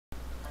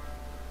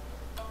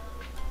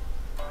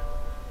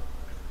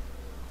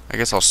I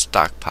guess I'll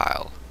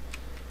stockpile.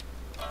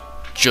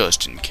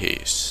 Just in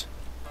case.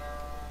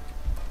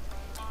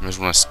 I just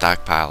want to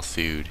stockpile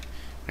food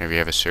whenever you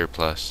have a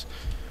surplus.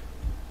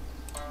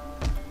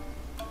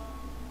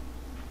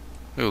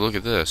 Ooh, look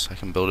at this. I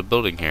can build a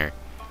building here.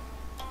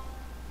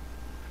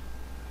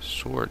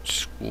 Sword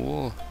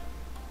school.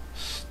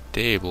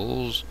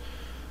 Stables.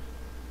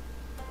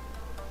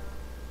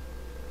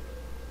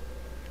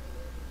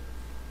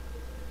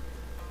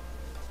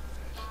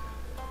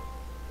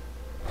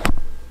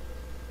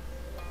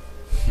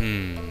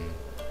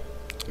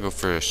 Go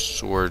for a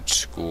sword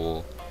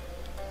school.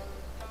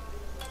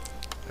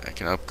 I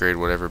can upgrade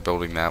whatever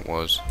building that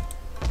was.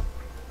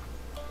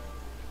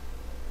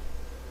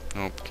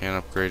 Nope, can't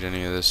upgrade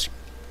any of this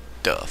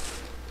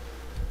stuff.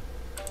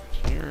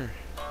 Here.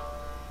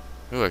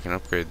 Ooh, I can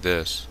upgrade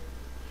this.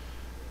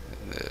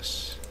 And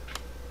this.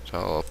 So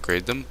I'll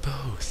upgrade them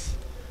both.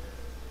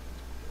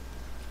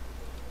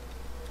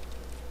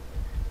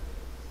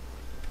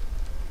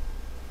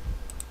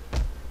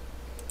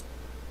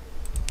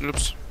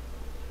 Oops.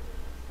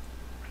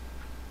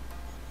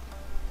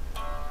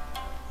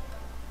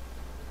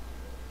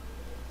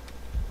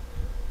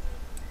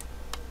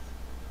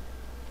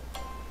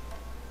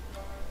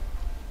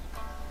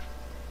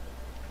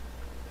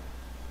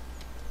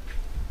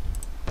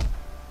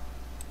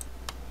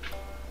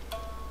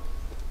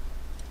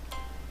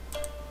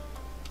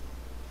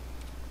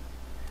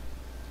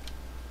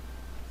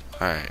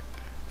 Alright.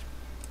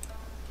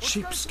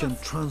 Ships can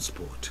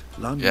transport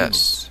land Yes.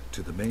 units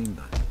to the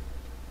mainland.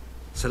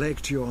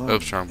 Select your army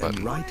Oops, wrong and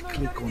button.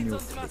 right-click on your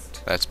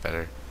fleet. That's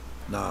better.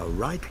 Now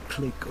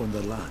right-click on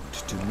the land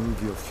to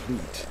move your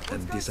fleet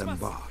and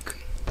disembark.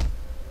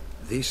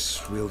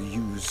 This will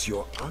use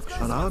your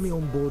action. An army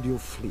on board your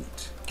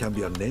fleet can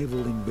be a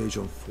naval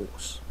invasion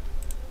force.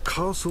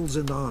 Castles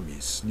and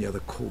armies near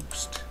the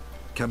coast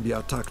can be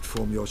attacked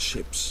from your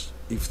ships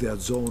if their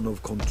zone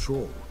of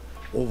control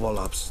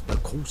overlaps the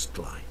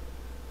coastline.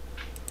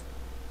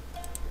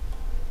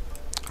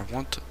 I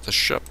want the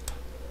ship.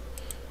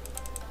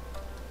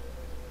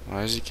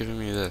 Why is he giving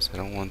me this? I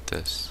don't want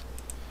this.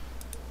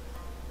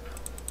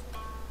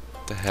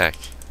 What the heck?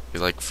 He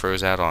like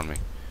froze out on me.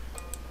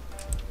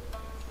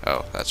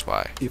 Oh, that's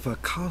why. If a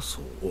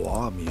castle or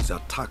army is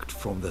attacked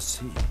from the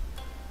sea,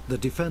 the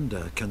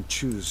defender can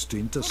choose to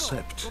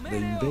intercept the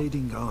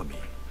invading army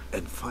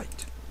and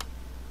fight.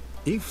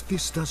 If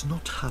this does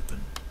not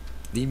happen,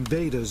 the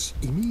invaders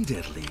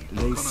immediately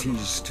lay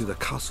siege to the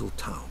castle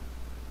town.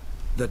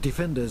 The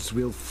defenders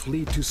will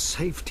flee to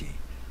safety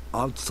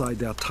outside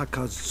the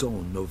attacker's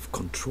zone of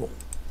control.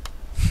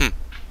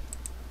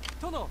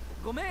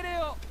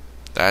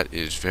 That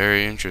is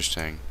very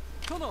interesting.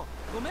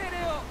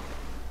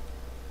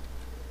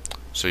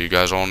 So you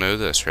guys all know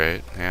this,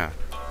 right? Yeah.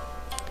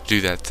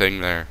 Do that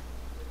thing there.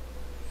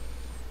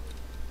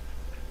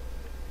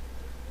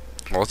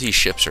 All these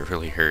ships are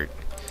really hurt.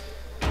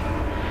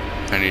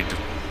 I need to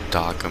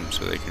dock them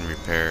so they can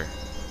repair.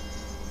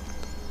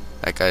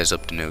 That guy's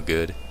up to no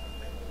good.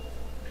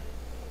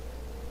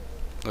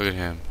 Look at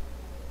him.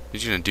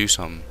 He's gonna do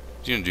something.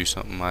 He's gonna do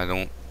something I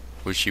don't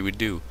wish he would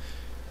do.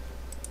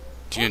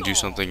 He's gonna do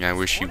something I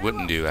wish he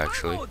wouldn't do,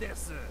 actually.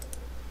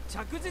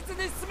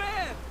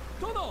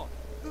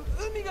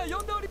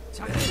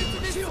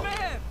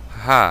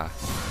 Ha!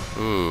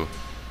 Ooh.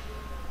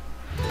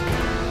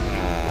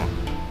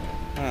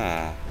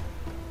 Aww.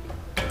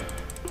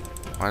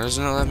 Why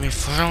doesn't it let me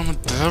fight on the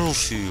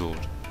battlefield?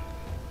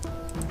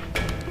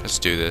 Let's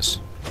do this.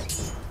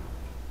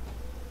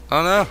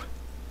 Oh no!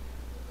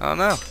 Oh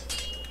no!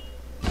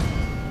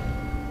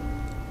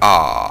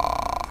 Ah!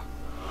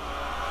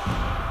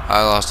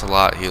 I lost a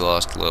lot, he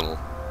lost little.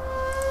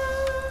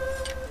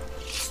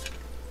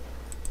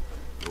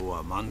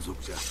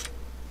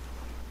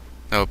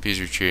 Nope, he's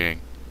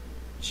retreating.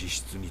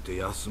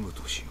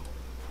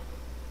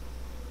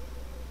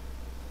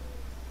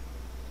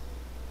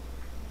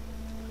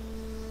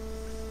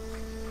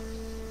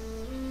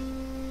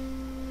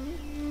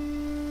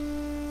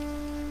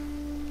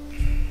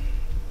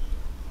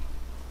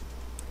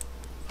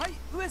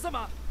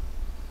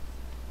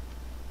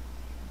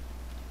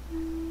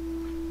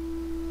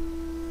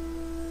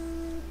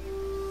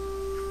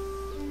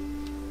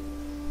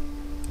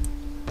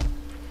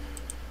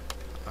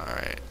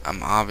 Alright,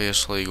 I'm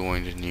obviously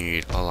going to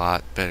need a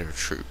lot better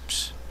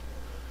troops.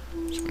 So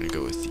I'm going to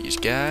go with these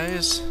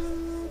guys.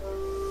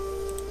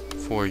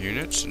 4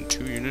 units and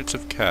 2 units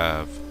of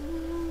cav.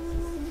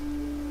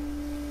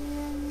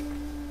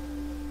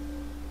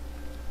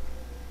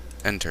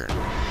 Enter.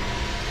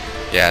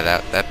 Yeah,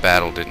 that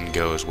battle didn't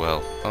go as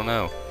well. Oh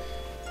no.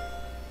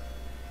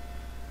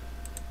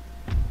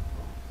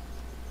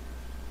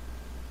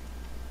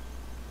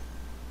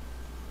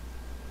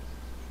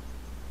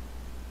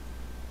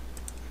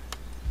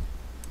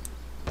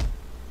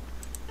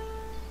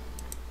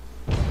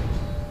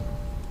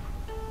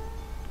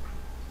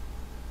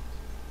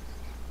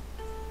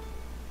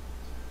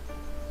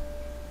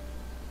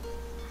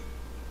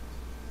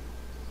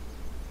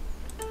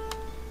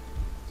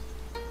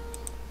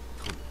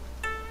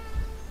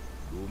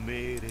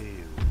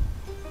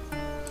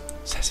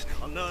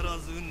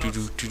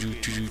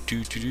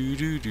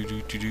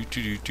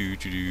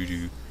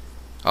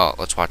 Oh,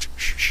 let's watch.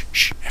 Shh, shh,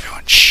 shh.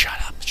 Everyone, shut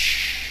up.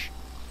 Shh.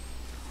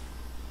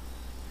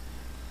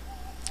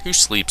 Who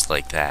sleeps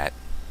like that?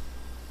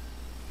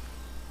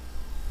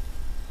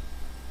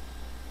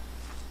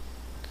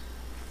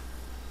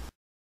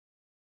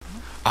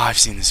 Oh, I've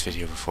seen this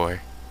video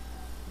before.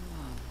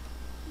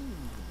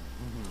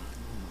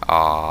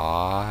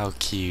 Aw, how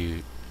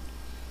cute.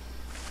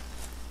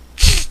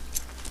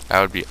 That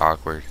would be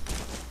awkward.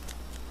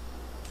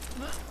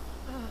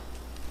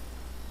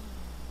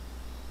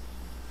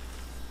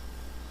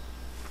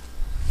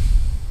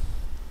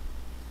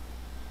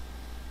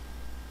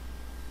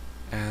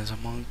 As a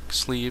monk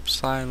sleeps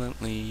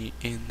silently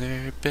in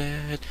their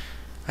bed,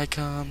 I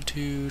come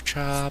to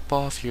chop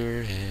off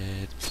your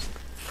head.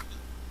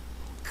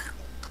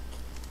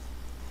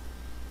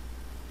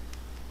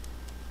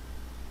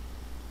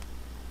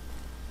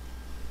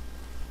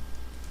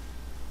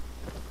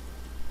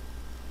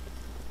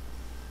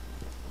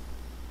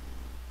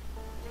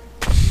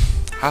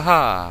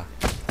 Haha!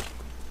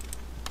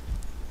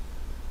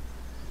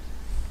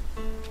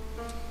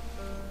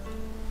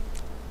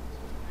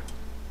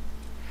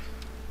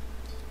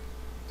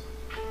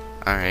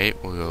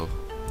 Alright, we'll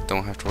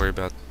don't have to worry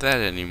about that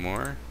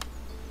anymore.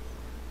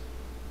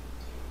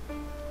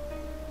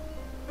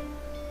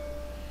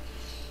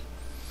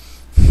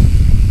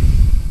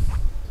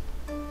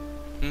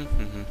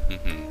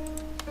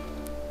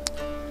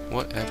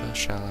 Whatever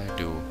shall I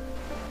do?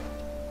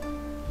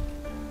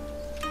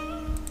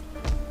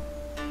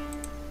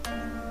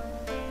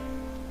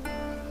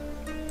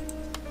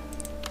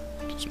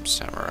 Some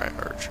samurai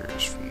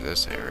archers from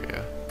this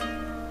area.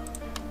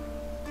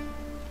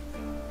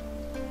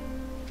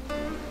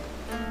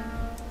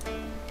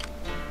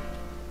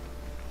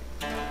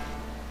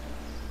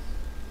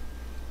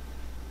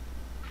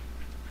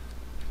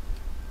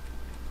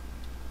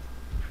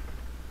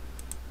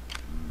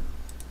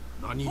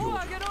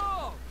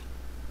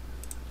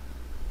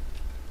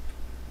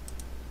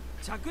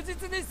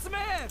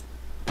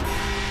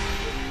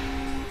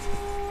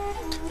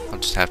 I'll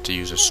just have to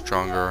use a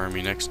stronger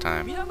army next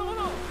time. I'm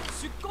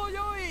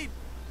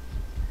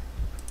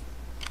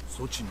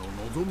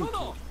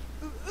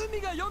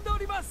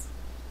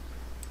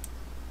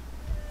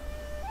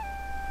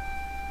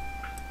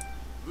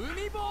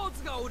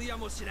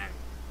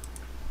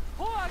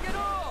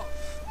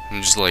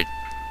just like,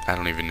 I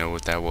don't even know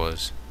what that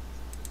was.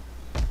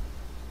 I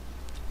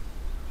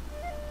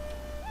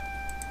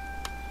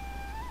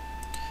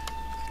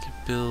could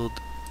build...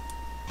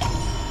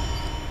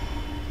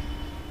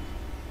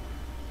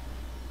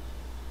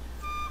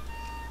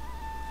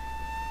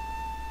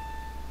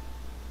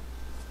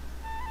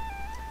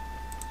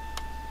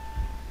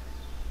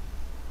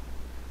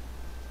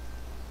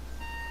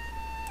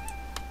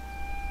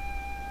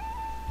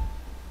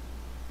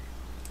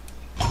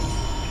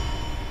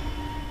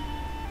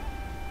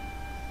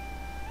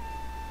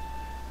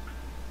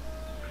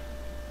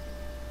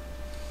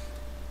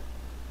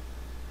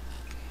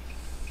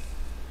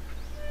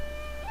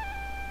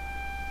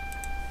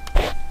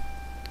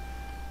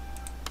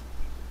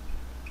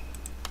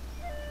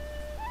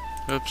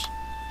 Oops.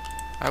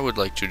 I would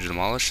like to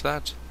demolish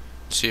that.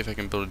 See if I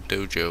can build a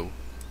dojo.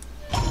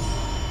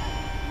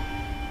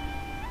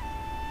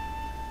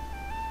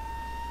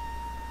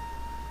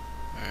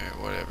 Alright,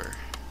 whatever.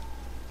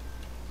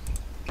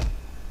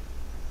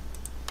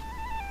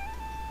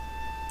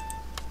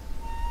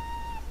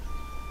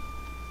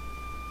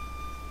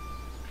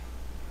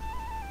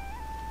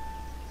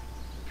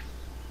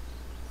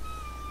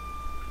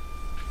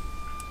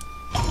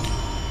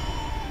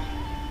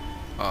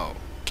 Oh,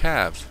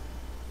 Cav.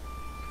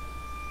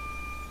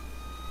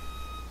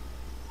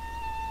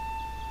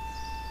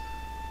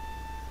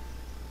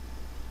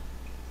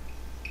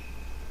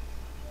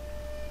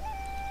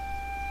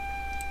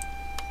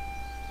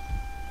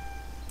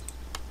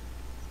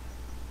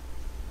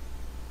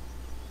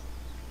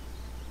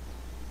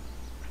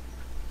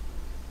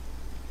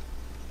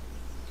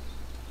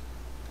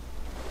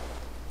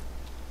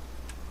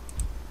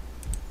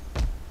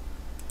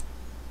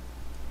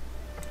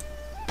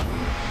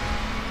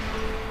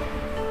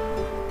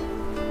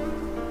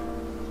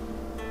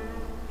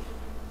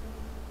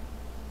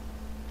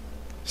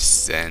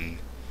 Zen.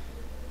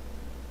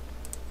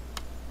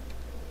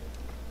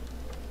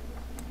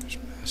 There's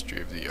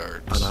mastery of the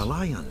arts. An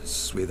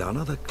alliance with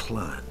another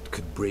clan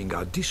could bring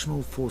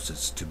additional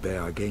forces to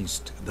bear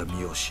against the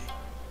Miyoshi.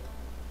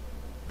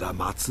 The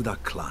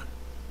Matsuda clan,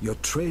 your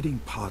trading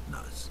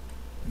partners,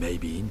 may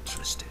be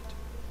interested.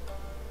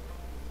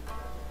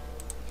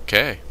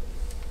 Okay.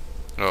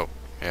 Oh,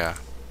 yeah.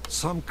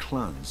 Some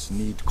clans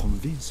need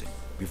convincing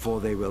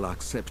before they will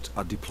accept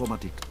a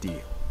diplomatic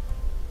deal.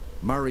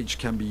 Marriage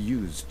can be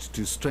used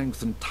to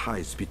strengthen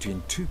ties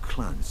between two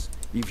clans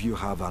if you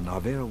have an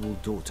available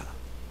daughter.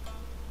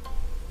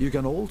 You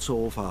can also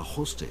offer a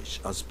hostage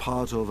as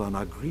part of an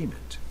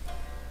agreement.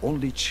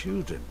 Only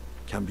children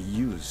can be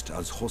used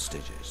as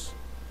hostages.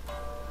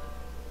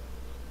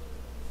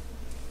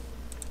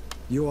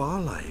 Your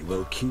ally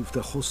will keep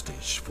the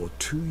hostage for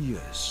 2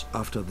 years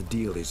after the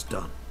deal is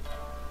done.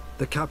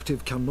 The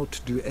captive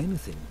cannot do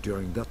anything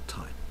during that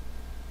time.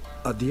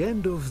 At the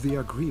end of the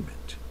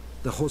agreement,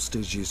 the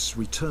hostage is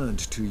returned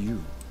to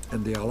you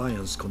and the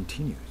alliance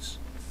continues.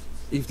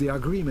 If the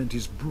agreement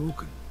is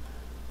broken,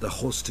 the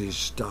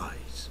hostage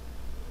dies.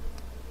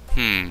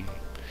 Eeny,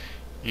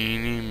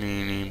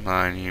 meeny,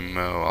 miny,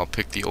 mo. I'll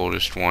pick the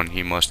oldest one.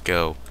 He must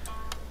go.